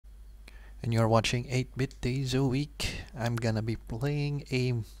and you're watching 8-Bit Days a Week. I'm gonna be playing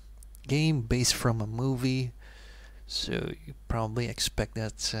a game based from a movie, so you probably expect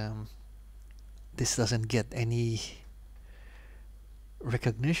that this doesn't get any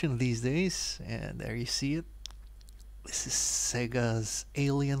recognition these days, and there you see it. This is Sega's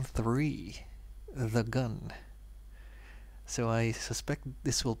Alien 3, The Gun. So I suspect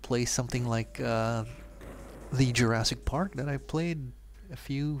this will play something like the Jurassic Park that I played a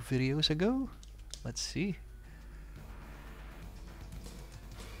few videos ago. Let's see.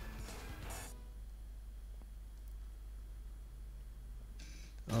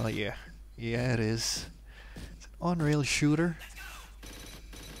 Oh yeah, yeah it is. It's an on-rail shooter.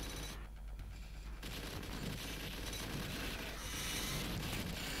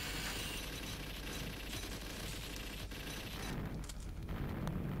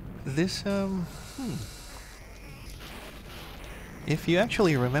 This if you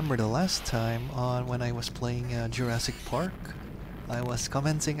actually remember the last time on when I was playing Jurassic Park, I was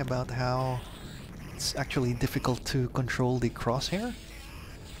commenting about how it's actually difficult to control the crosshair.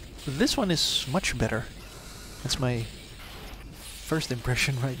 This one is much better. That's my first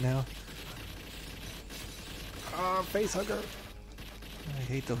impression right now. Face hugger. I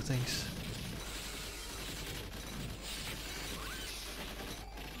hate those things.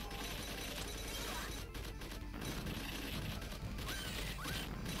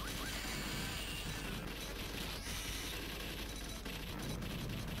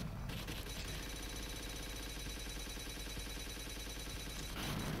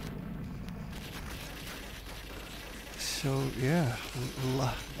 So yeah,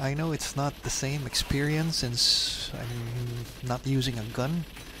 I know it's not the same experience since I'm not using a gun.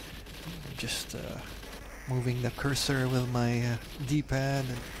 I'm just moving the cursor with my D-pad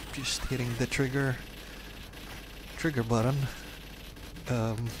and just hitting the trigger button.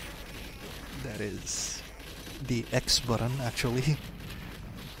 That is the X button actually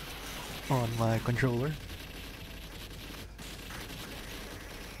on my controller.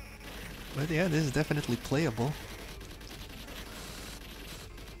 But yeah, this is definitely playable.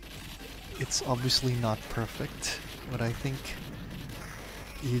 It's obviously not perfect, but I think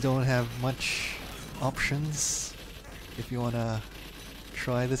you don't have much options if you wanna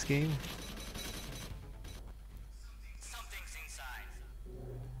try this game. Something's inside.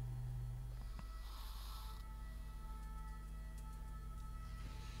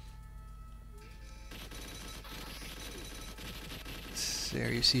 So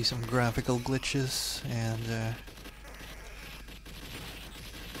there you see some graphical glitches and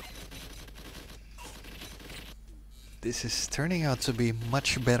this is turning out to be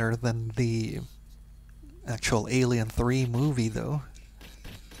much better than the actual Alien 3 movie though.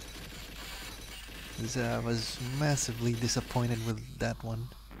 'Cause I was massively disappointed with that one.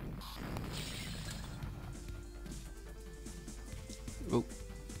 Oh.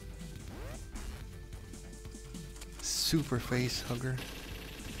 Super face hugger.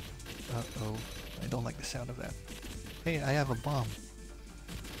 Uh-oh. I don't like the sound of that. Hey, I have a bomb.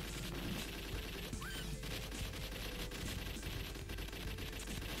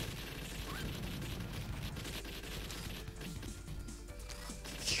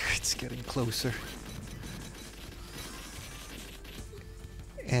 It's getting closer.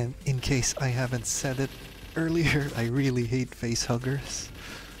 And in case I haven't said it earlier, I really hate face huggers.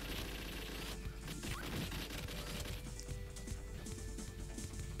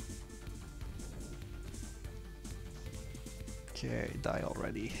 Okay, die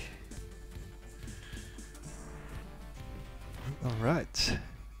already. Alright.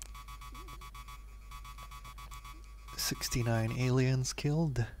 69 aliens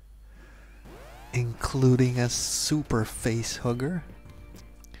killed, including a super face hugger.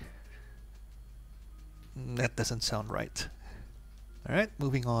 That doesn't sound right. Alright,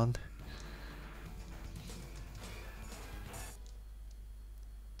 moving on.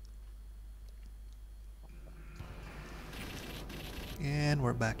 And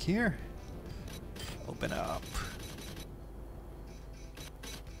we're back here. Open up.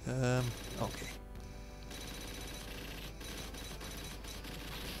 Okay.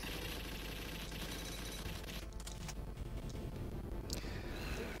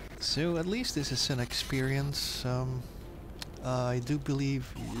 So at least this is an experience. I do believe,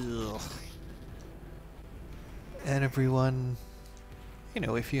 and everyone, you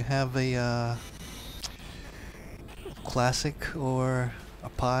know, if you have a classic or a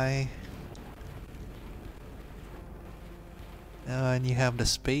Pi, and you have the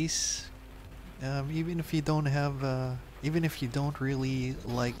space, even if you don't have, even if you don't really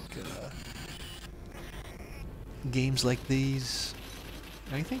like games like these,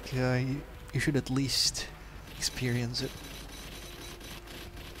 I think you should at least experience it.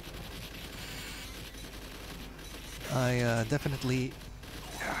 I definitely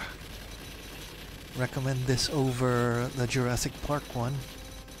recommend this over the Jurassic Park one.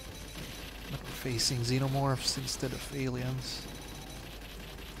 But we're facing xenomorphs instead of aliens.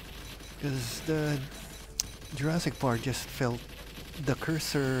 Because the Jurassic Park just felt... the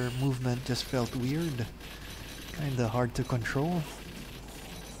cursor movement just felt weird. Kinda hard to control.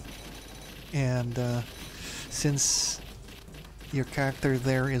 And since your character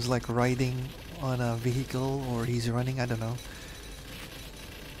there is like riding on a vehicle or he's running, I don't know,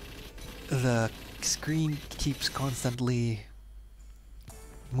 the screen keeps constantly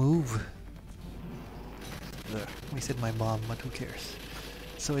move. Ugh, we said my mom, but who cares?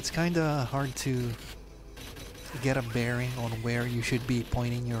 So it's kinda hard to get a bearing on where you should be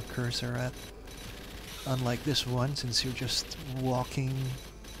pointing your cursor at. Unlike this one, since you're just walking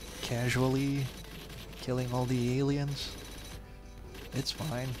casually, killing all the aliens, it's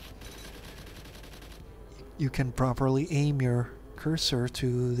fine. You can properly aim your cursor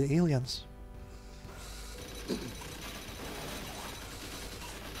to the aliens.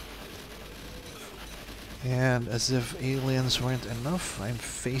 And as if aliens weren't enough, I'm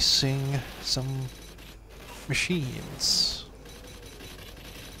facing some machines.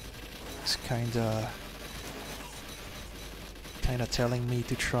 It's kinda telling me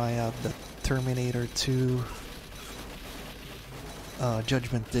to try out the Terminator 2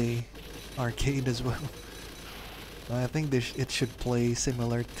 Judgment Day arcade as well. I think it should play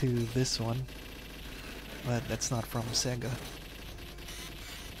similar to this one, but that's not from Sega.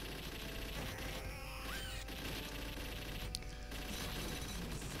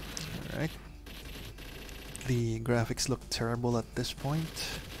 Alright. The graphics look terrible at this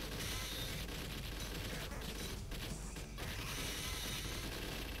point.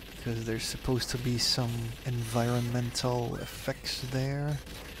 Because there's supposed to be some environmental effects there.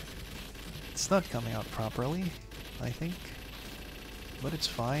 It's not coming out properly, I think. But it's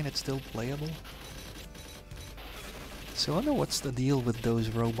fine, it's still playable. So I wonder what's the deal with those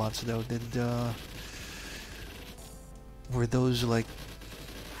robots though. Were those like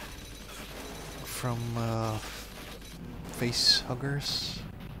from face huggers?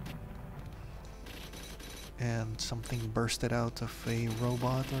 And something bursted out of a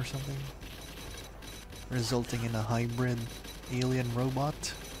robot or something, resulting in a hybrid alien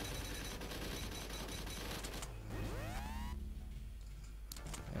robot.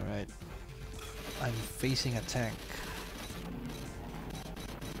 Alright, I'm facing a tank.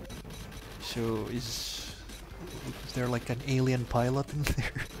 So is there like an alien pilot in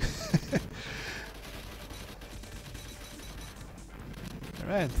there?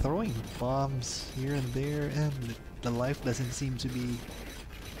 Alright, throwing bombs here and there, and the life doesn't seem to be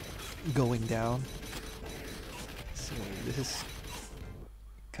going down. So this is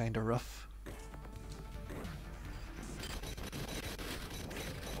kinda rough.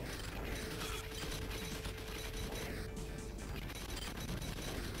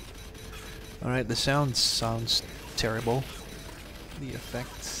 Alright, the sound sounds terrible. The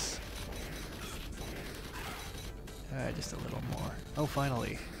effects. Just a little more. Oh,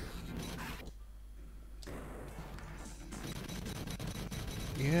 finally.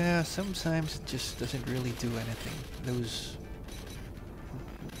 Yeah, sometimes it just doesn't really do anything. Those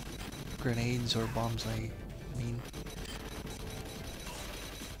grenades or bombs, I mean.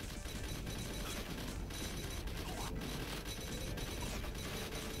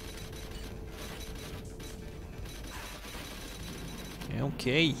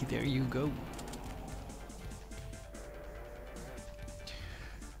 Okay, there you go.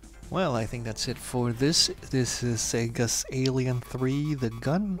 Well, I think that's it for this. This is Sega's Alien 3, the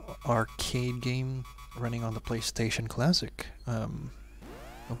gun arcade game running on the PlayStation Classic.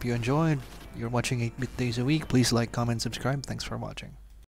 Hope you enjoyed. You're watching 8-Bit Days a Week. Please like, comment, subscribe. Thanks for watching.